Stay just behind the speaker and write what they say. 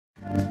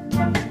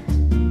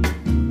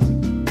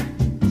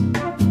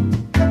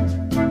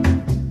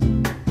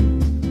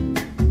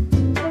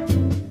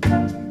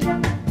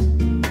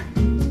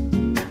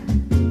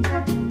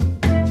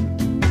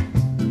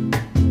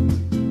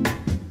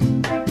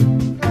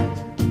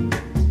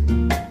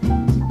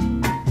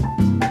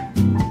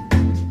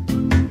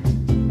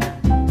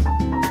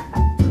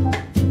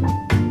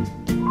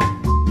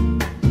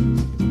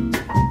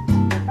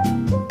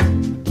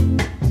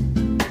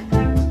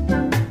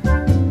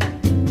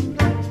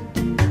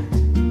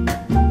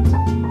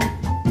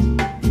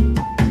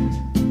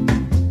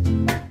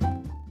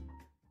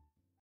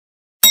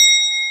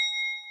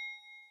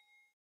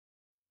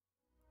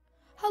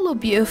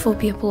beautiful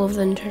people of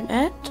the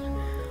internet.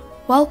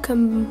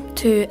 Welcome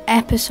to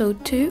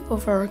episode 2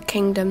 of our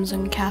Kingdoms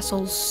and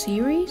Castles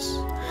series.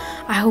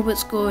 I hope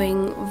it's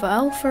going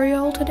well for you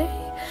all today.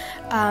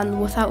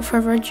 And without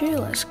further ado,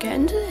 let's get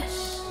into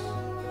this.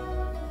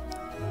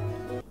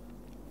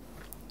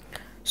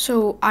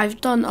 So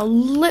I've done a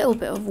little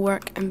bit of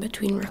work in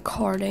between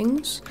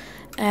recordings.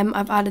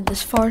 I've added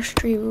this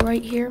forestry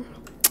right here.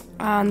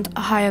 And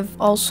I have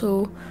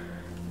also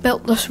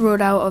built this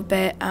road out a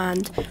bit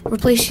and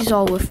replaced these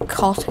all with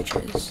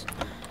cottages.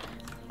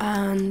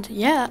 And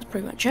yeah, that's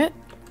pretty much it.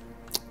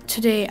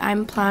 Today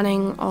I'm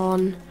planning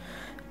on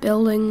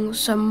building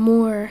some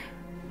more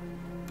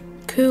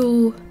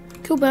cool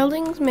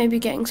buildings, maybe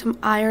getting some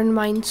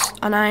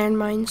an iron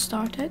mine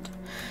started.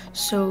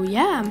 So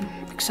yeah,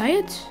 I'm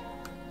excited.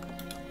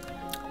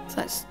 So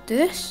let's do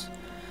this.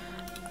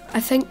 I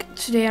think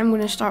today I'm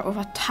going to start with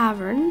a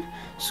tavern,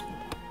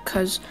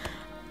 because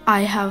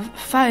I have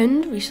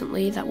found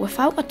recently that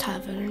without a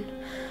tavern,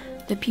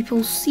 the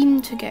people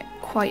seem to get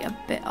quite a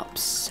bit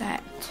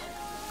upset.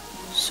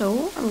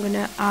 So I'm going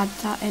to add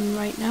that in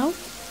right now.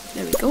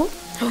 There we go.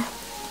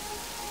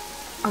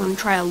 I'm going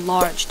to try a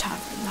large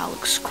tavern. That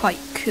looks quite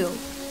cool.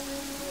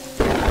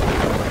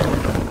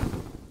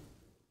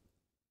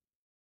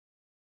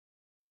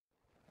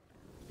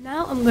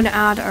 Now I'm going to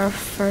add our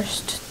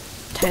first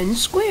town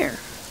square.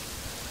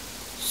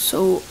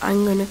 So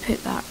I'm going to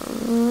put that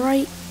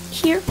right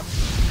here.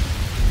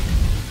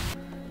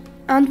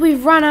 And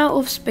we've run out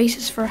of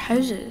spaces for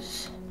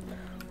houses.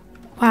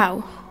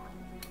 Wow.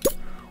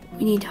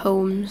 We need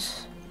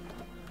homes,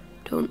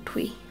 don't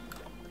we?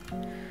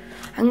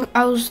 And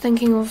I was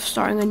thinking of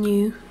starting a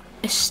new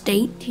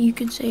estate, you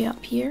could say,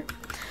 up here.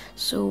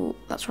 So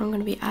that's where I'm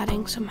going to be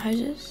adding some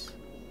houses.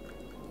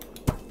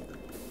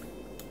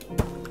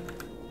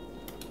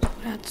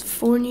 That's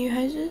 4 new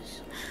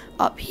houses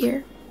up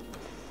here.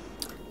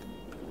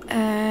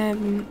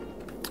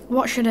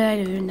 What should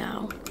I do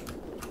now?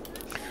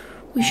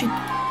 We should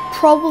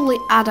probably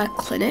add a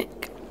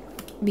clinic,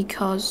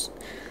 because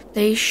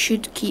they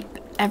should keep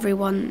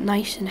everyone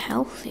nice and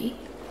healthy.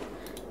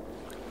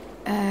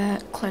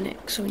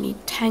 Clinic, so we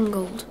need 10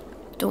 gold.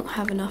 Don't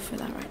have enough for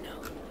that right now.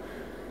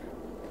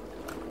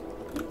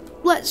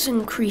 Let's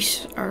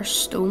increase our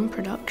stone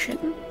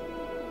production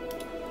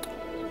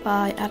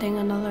by adding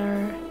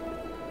another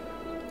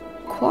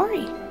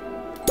quarry.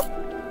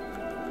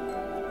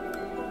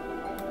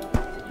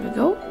 There we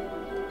go.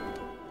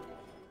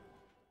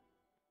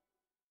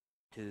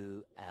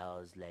 2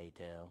 hours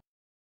later.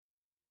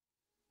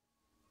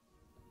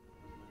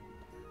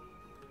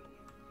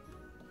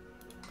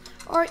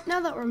 Alright, now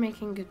that we're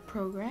making good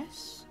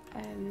progress,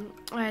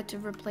 I had to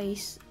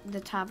replace the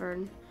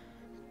tavern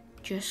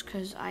just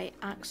because I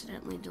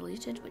accidentally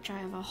deleted, which I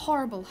have a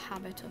horrible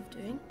habit of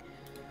doing.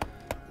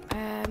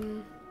 Yeah,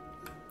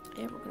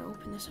 we're going to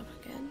open this up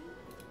again.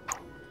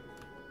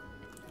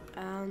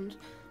 And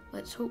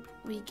let's hope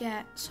we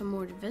get some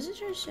more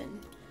visitors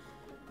in.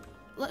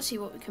 Let's see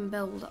what we can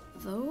build up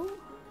though.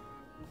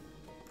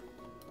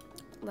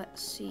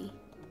 Let's see.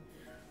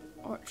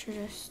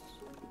 Orchardists,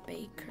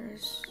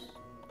 bakers.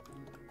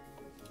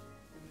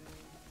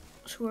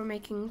 So we're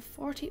making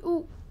 40.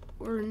 Oh,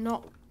 we're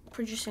not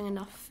producing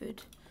enough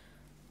food.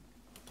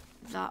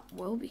 That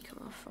will become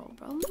a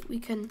problem. We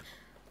can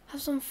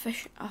have some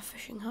fish, a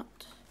fishing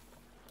hut.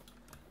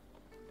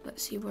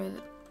 Let's see where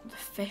the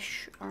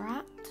fish are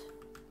at.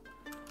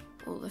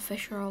 Oh, the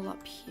fish are all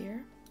up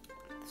here.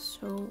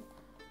 So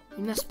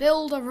we must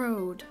build a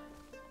road.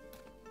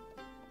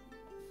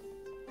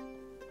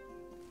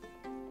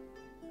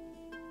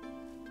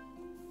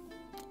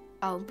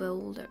 I'll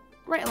build it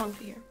right along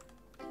here.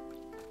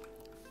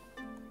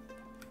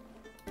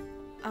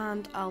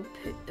 And I'll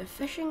put the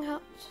fishing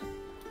hut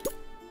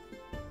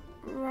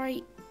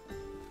right.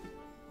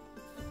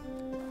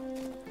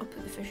 I'll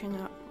put the fishing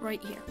hut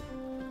right here.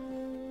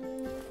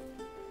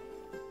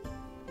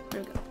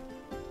 There we go.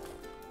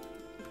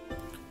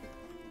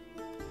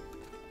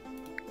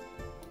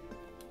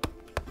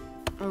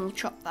 And we'll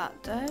chop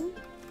that down.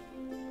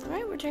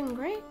 Alright, we're doing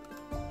great.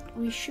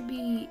 We should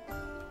be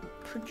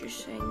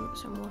producing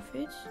some more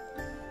food.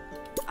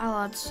 I'll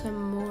add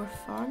some more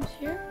farms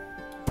here.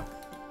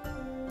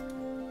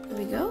 There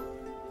we go.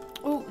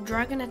 Oh,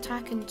 dragon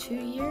attack in 2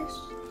 years.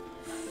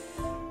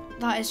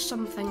 That is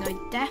something I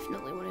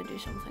definitely want to do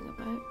something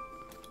about.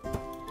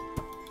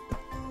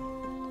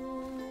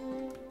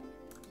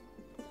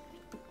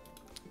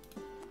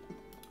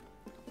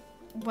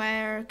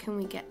 Where can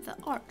we get the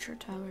archer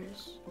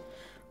towers?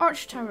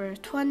 Archer tower,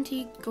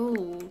 20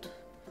 gold.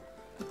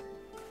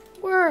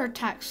 Where are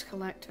tax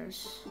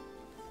collectors?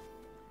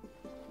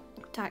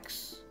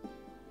 Tax.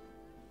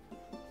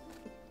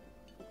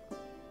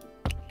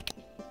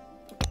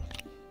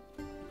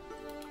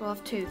 We'll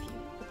have 2 of you.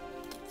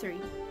 3,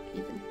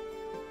 even.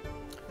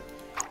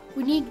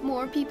 We need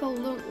more people,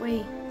 don't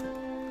we?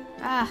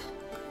 Ah.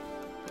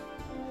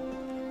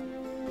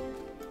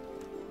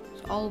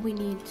 That's all we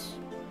need.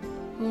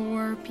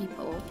 More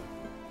people.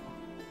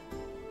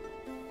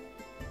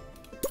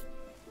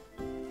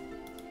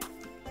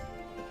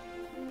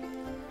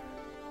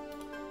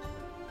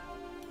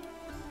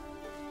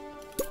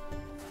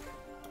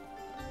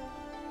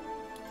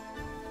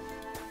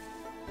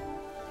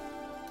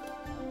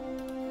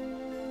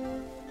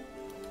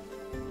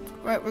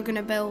 Right, we're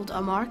gonna build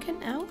a market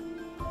now.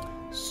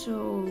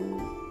 So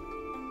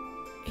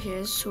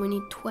we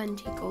need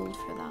 20 gold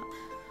for that.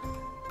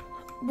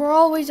 We're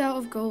always out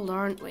of gold,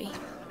 aren't we?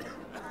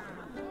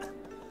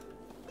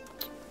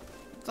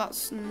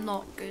 That's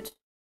not good.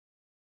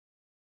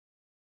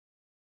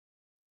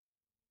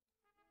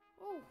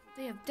 Oh,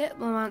 they have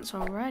diplomats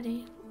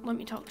already. Let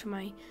me talk to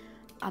my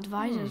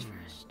advisors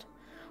first.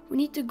 We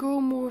need to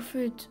grow more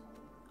food.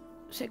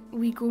 So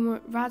we grow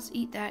more. Rats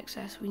eat the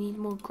excess. We need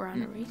more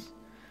granaries.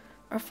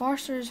 Our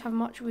foresters have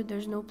much wood.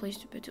 There's no place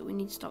to put it. We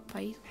need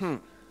stockpiles.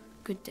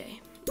 Good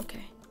day.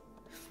 Okay.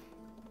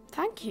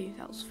 Thank you.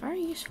 That was very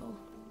useful.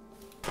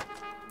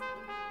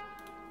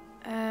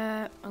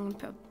 I'm gonna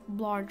put a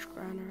large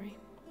granary.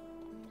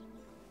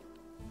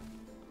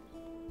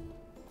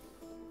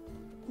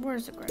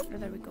 Where's the granary?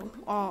 There we go.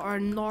 Or our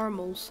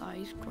normal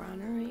size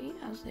granary,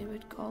 as they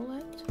would call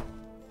it.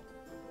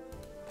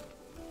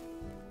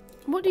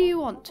 What do you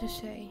want to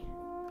say?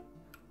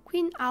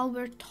 Queen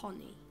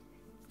Albertoni.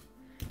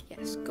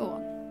 Yes, go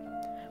on.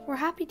 We're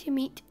happy to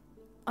meet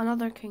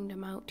another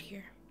kingdom out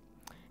here.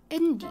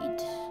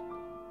 Indeed.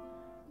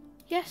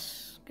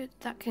 Yes, good.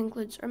 That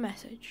concludes our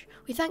message.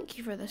 We thank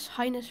you for this,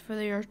 Highness, for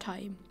your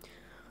time.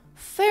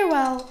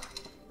 Farewell.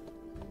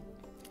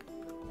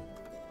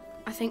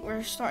 I think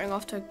we're starting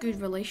off to a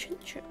good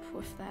relationship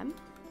with them,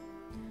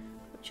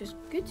 which is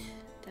good,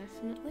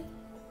 definitely.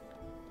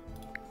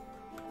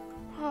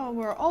 Oh,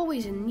 we're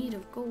always in need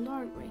of gold,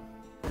 aren't we?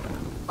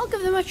 I'll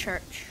give them a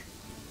church.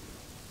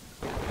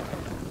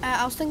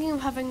 I was thinking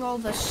of having all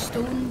the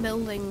stone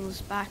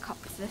buildings back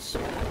up this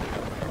way,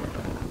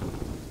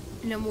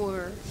 in a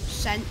more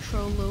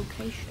central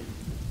location.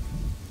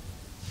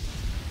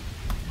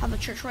 Have a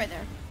church right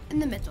there, in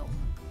the middle,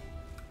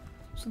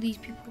 so these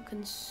people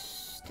can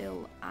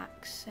still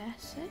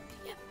access it.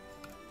 Yep,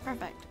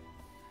 perfect.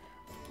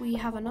 We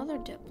have another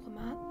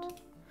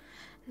diplomat.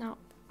 Now,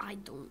 I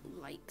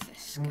don't like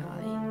this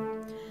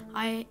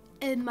guy.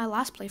 In my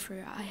last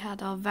playthrough, I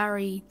had a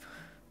very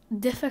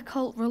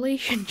difficult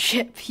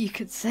relationship, you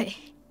could say,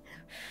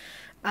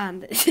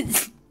 and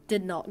it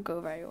did not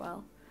go very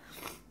well.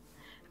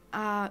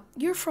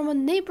 You're from a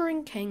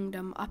neighboring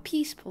kingdom, a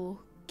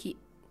peaceful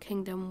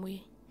kingdom,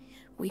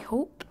 we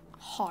hope.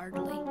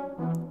 Hardly.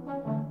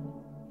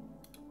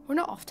 We're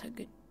not off to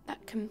good.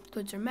 That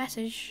concludes our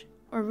message,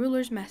 our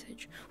ruler's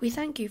message. We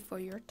thank you for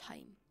your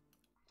time.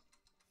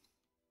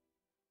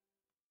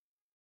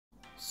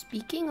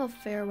 Speaking of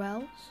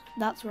farewells,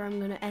 that's where I'm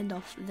going to end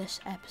off this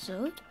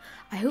episode.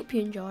 I hope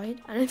you enjoyed,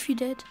 and if you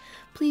did,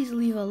 please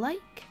leave a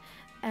like.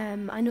 I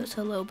know it's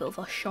a little bit of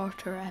a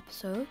shorter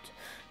episode,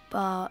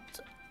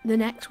 but the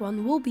next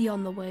one will be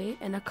on the way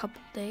in a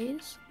couple of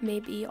days,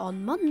 maybe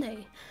on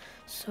Monday.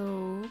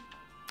 So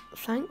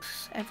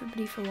thanks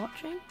everybody for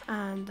watching,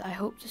 and I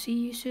hope to see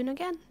you soon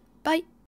again. Bye!